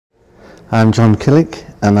I'm John Killick,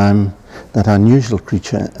 and I'm that unusual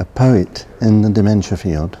creature, a poet in the dementia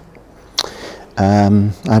field.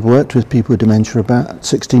 I've worked with people with dementia about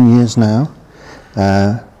 16 years now,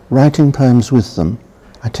 writing poems with them.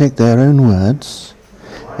 I take their own words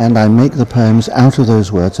and I make the poems out of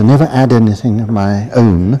those words. I never add anything of my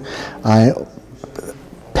own. I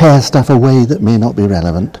pare stuff away that may not be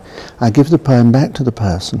relevant. I give the poem back to the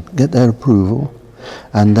person, get their approval,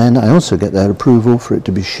 and then I also get their approval for it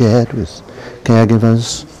to be shared with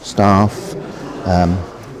caregivers, staff,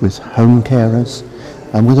 with home carers,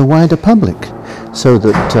 and with a wider public, so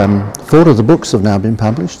that 4 of the books have now been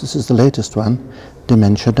published. This is the latest one,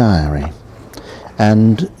 Dementia Diary.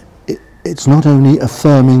 And it's not only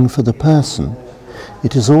affirming for the person,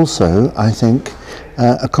 it is also, I think,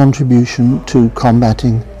 a contribution to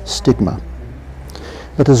combating stigma.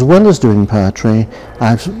 But as well as doing poetry,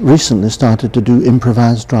 I've recently started to do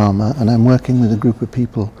improvised drama, and I'm working with a group of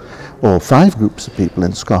people, or 5 groups of people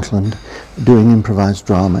in Scotland, doing improvised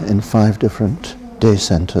drama in 5 different day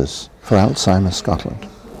centres for Alzheimer's Scotland.